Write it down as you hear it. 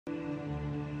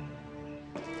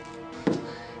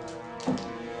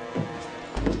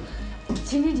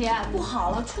晴晴姐，不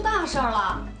好了，出大事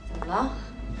了！怎么了？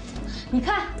你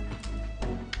看，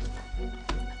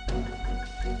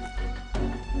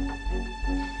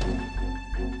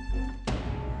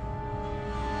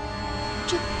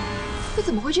这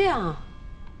怎么会这样啊？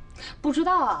不知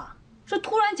道啊，这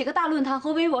突然几个大论坛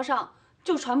和微博上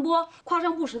就传播夸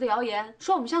张不实的谣言，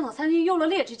说我们香草餐厅用了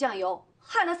劣质酱油，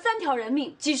害了3条人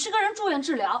命，几10个人住院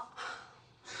治疗。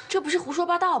这不是胡说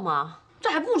八道吗？这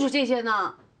还不止这些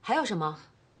呢，还有什么？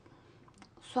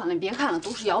算了，你别看了，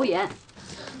都是谣言。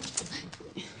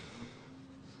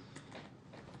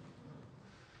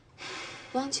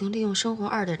汪晴利用《生活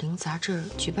2.0》杂志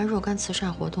举办若干慈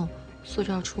善活动，塑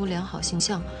造出良好形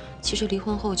象，其实离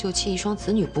婚后就弃1双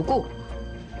子女不顾；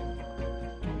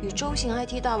与周姓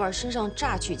IT 大腕身上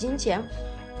榨取金钱，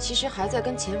其实还在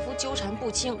跟前夫纠缠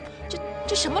不清。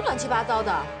这什么乱七八糟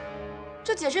的？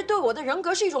这简直对我的人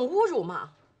格是一种侮辱嘛！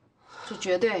这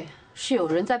绝对是有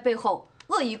人在背后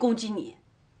恶意攻击你。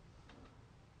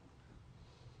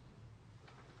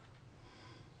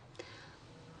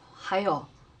还有，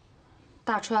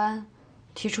大川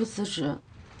提出辞职。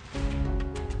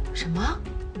什么？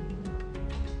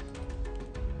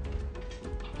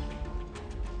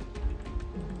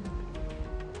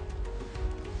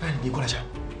哎，你过来一下。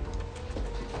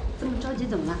这么着急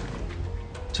怎么了？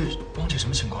这汪姐什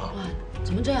么情况啊？哇，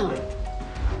怎么这样？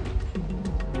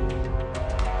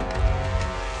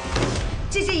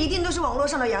这些一定都是网络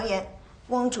上的谣言，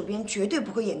汪主编绝对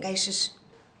不会掩盖事实。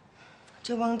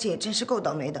这汪姐真是够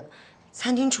倒霉的，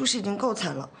餐厅出事已经够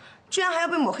惨了，居然还要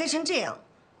被抹黑成这样。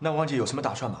那汪姐有什么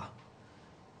打算吗？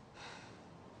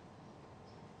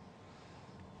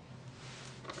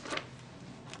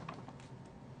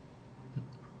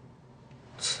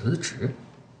辞职？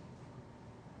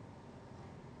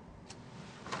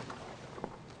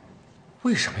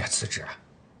为什么要辞职啊？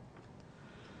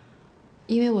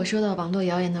因为我收到网络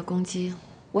谣言的攻击，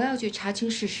我要去查清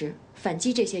事实，反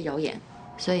击这些谣言，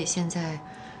所以现在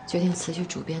决定辞去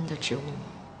主编的职务。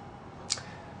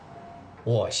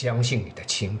我相信你的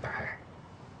清白，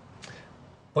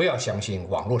不要相信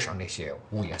网络上那些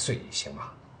污言碎语，行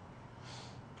吗？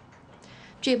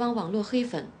这帮网络黑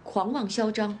粉狂妄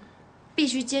嚣张，必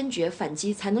须坚决反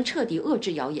击，才能彻底遏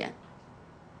制谣言。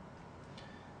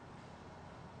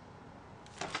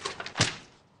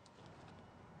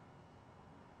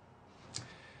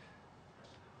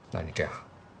那你这样，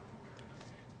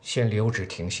先留职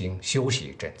停薪，休息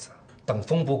一阵子，等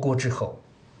风波过之后，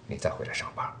你再回来上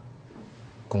班。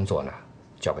工作呢，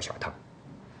交给小汤，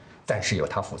暂时由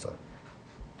他负责，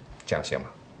这样行吗？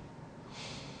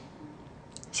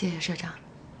谢谢社长。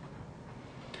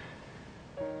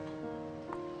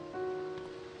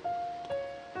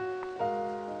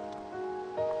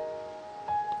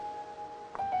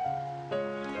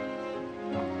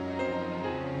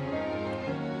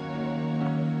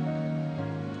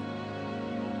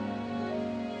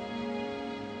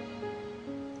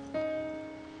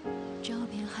照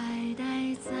片还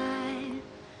待在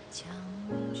墙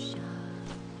上，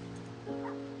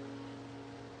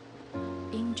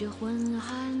映着昏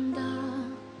暗的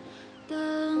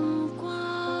灯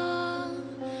光，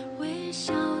微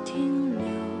笑停留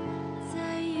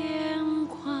在眼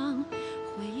眶，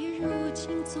回忆如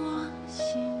今作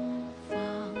心房。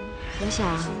我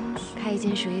想开一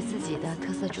间属于自己的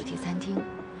特色主题餐厅，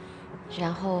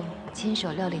然后亲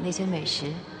手料理那些美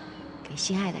食给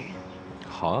心爱的人。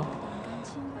好啊。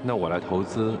那我来投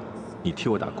资，你替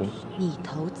我打工。你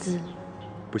投资，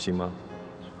不行吗？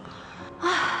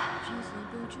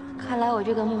看来我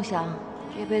这个梦想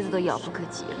这辈子都遥不可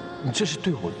及了。你这是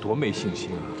对我多没信心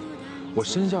啊！我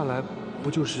生下来不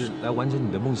就是来完成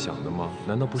你的梦想的吗？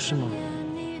难道不是吗？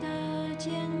你的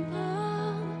肩膀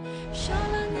少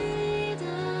了你的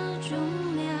重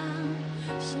量，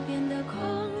心变得空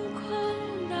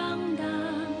空荡荡。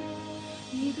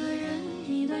一个人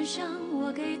一段伤，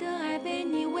我给的爱被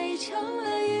你围成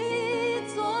了一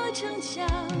座城墙。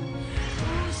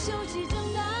不休息等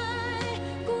待，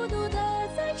孤独的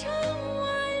在场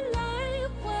外来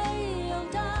回游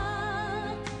荡。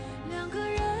2个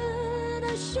人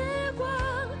的时光，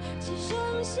只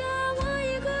剩下我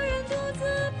一个人独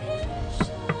自品尝。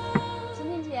晴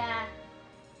晴姐，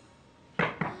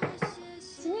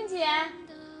晴晴姐，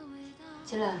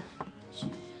进来。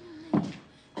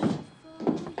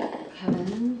凯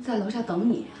文在楼下等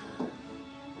你。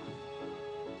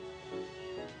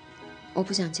我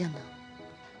不想见他。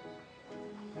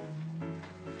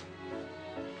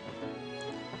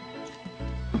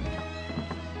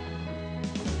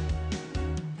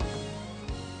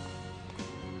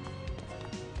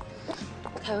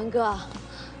凯文哥，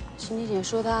晴晴姐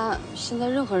说她现在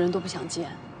任何人都不想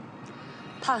见。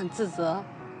他很自责，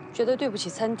觉得对不起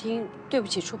餐厅，对不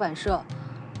起出版社，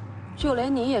就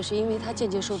连你也是因为他间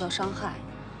接受到伤害。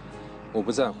我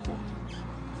不在乎，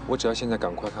我只要现在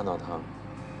赶快看到他，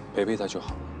陪陪他就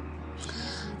好了。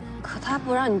可他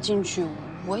不让你进去，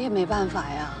我也没办法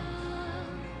呀。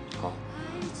好，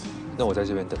那我在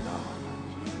这边等他好了。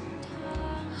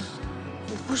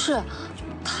不是，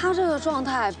他这个状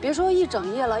态，别说一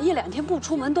整夜了，1、2天不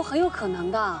出门都很有可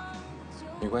能的。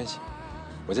没关系，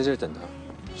我在这儿等他，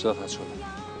直到他出来。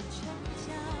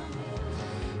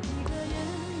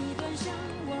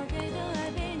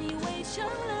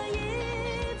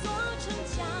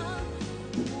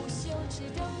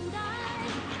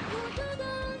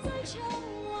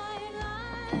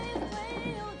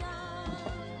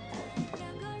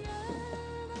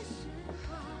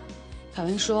凯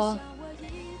文说：“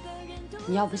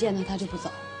你要不见他，他就不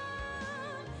走。”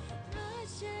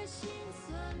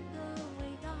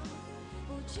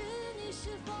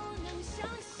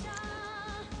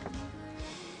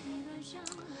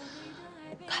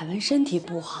凯文身体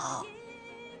不好，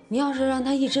你要是让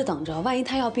他一直等着，万一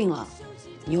他要病了，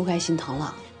你又该心疼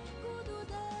了。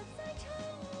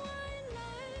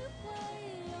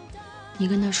你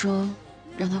跟他说，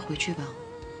让他回去吧，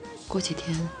过几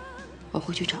天我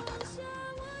会去找他的。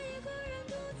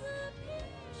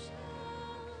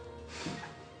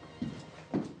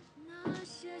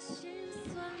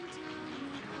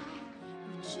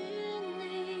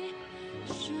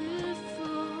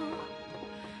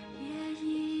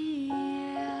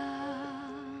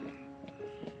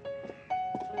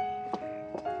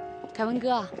凯文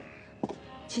哥，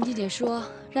青青姐说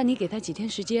让你给他几天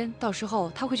时间，到时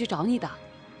候他会去找你的。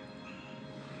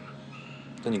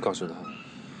那你告诉他，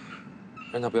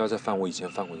让他不要再犯我以前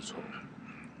犯过的错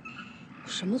误。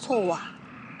什么错误啊？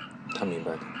他明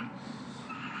白的。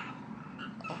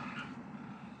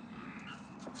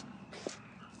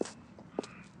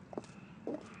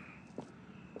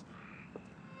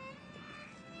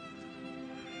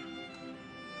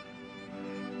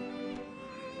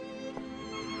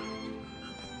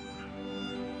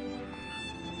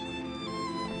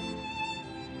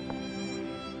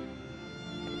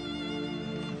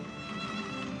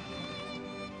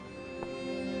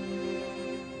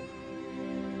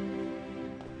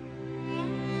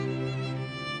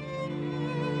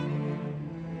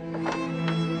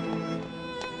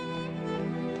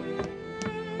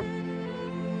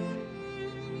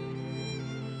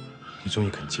你终于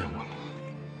肯见我了。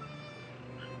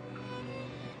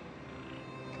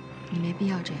你没必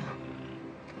要这样。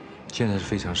现在是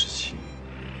非常时期，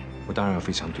我当然要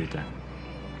非常对待。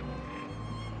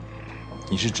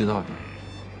你是知道的，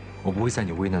我不会在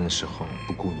你危难的时候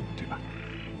不顾你，对吧？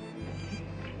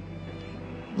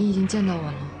你已经见到我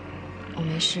了，我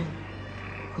没事，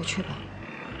回去吧。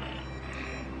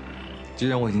既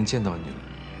然我已经见到你了，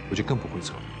我就更不会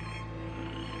走了。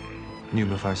你有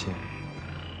没有发现，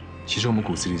其实我们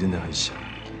骨子里真的很像？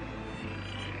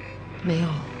没有。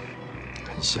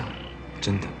很像，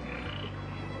真的。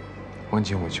汪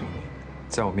姐，我求你，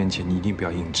在我面前你一定不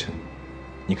要硬撑。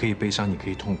你可以悲伤，你可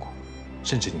以痛苦，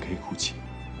甚至你可以哭泣。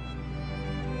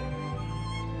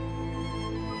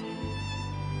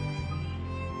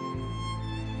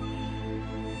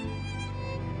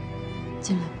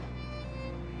进来吧。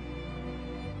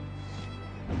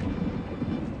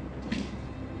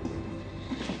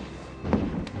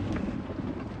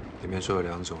里面说有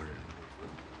2种人，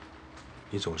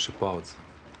一种是豹子，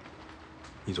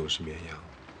一种是绵羊。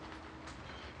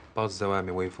豹子在外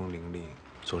面威风凛凛，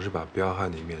总是把彪悍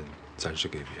的一面展示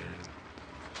给别人，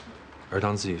而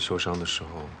当自己受伤的时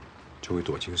候，就会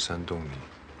躲进山洞里，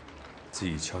自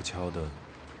己悄悄地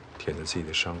舔着自己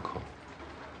的伤口，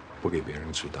不给别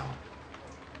人知道。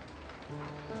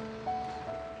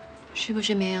是不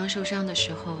是绵羊受伤的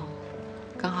时候，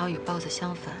刚好与豹子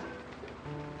相反，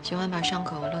喜欢把伤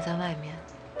口露在外面，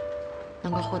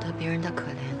能够获得别人的可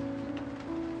怜？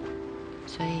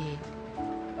所以，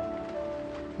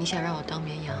你想让我当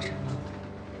绵羊是吗？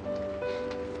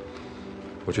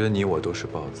我觉得你我都是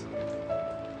豹子。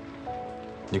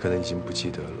你可能已经不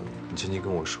记得了，你曾经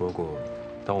跟我说过，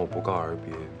当我不告而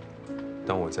别，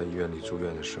当我在医院里住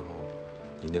院的时候，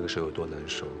你那个时候有多难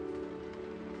受。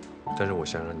但是我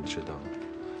想让你知道，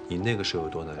你那个时候有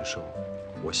多难受，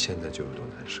我现在就有多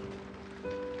难受。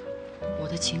我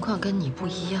的情况跟你不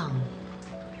一样。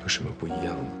有什么不一样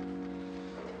呢？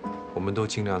我们都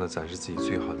尽量的展示自己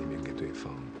最好的一面给对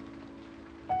方。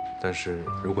但是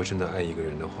如果真的爱一个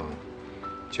人的话，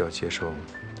就要接受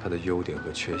他的优点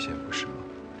和缺陷，不是吗？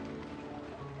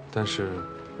但是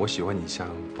我喜欢你像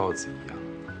豹子一样，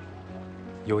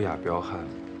优雅彪悍，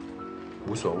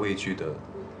无所畏惧的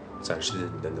展示着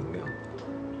你的能量。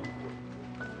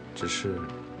只是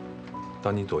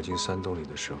当你躲进山洞里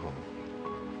的时候，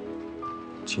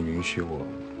请允许我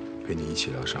陪你一起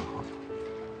疗伤好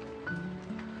吗？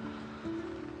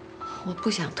我不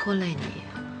想拖累你，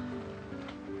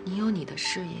你有你的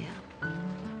事业，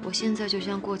我现在就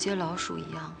像过街老鼠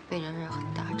一样被人狠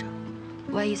打着，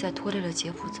万一再拖累了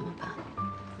杰普怎么办？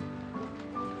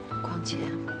况且，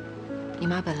你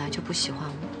妈本来就不喜欢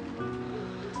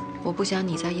我不想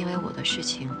你再因为我的事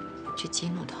情去激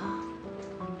怒她。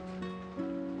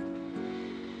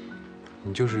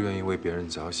你就是愿意为别人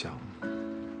着想，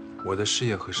我的事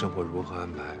业和生活如何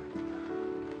安排，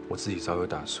我自己早有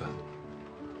打算。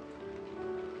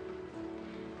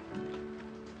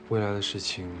未来的事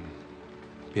情，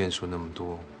变数那么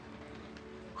多，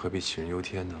何必杞人忧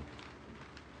天呢？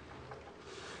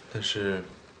但是，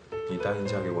你答应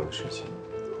嫁给我的事情，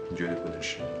你绝对不能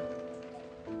失忆。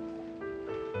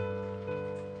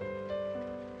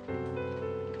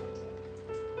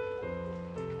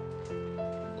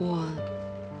我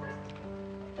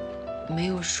没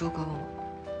有说过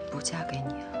不嫁给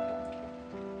你啊。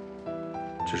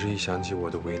只是一想起我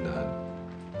的为难，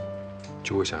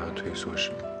就会想要退缩，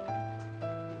是吗？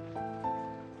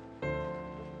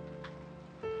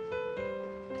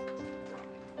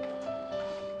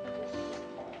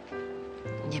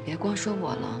也别光说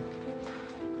我了，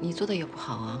你做的也不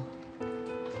好啊。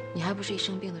你还不是一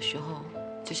生病的时候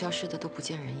就消失的都不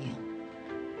见人影。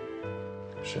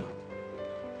是啊，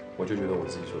我就觉得我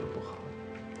自己做的不好，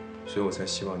所以我才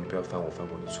希望你不要犯我犯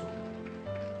过的错。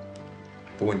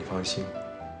不过你放心，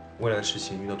未来的事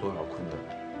情遇到多少困难，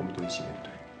我们都一起面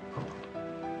对，好吗？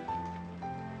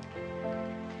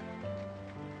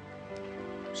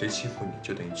谁欺负你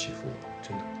就等于欺负我，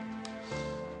真的。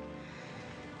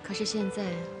可是现在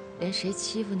连谁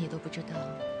欺负你都不知道，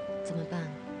怎么办？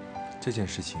这件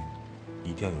事情你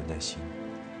一定要有耐心。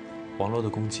网络的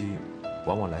攻击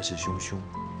往往来势汹汹，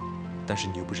但是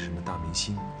你又不是什么大明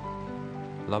星，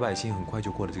老百姓很快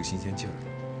就过了这个新鲜劲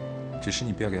儿。只是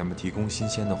你不要给他们提供新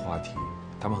鲜的话题，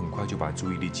他们很快就把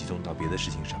注意力集中到别的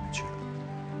事情上面去了。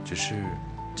只是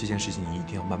这件事情你一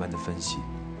定要慢慢的分析，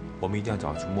我们一定要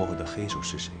找出幕后的黑手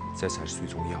是谁，这才是最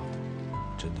重要的，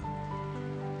真的。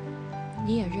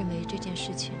你也认为这件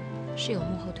事情是有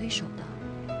幕后推手的？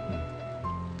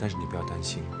但是你不要担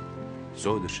心，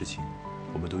所有的事情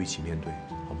我们都一起面对。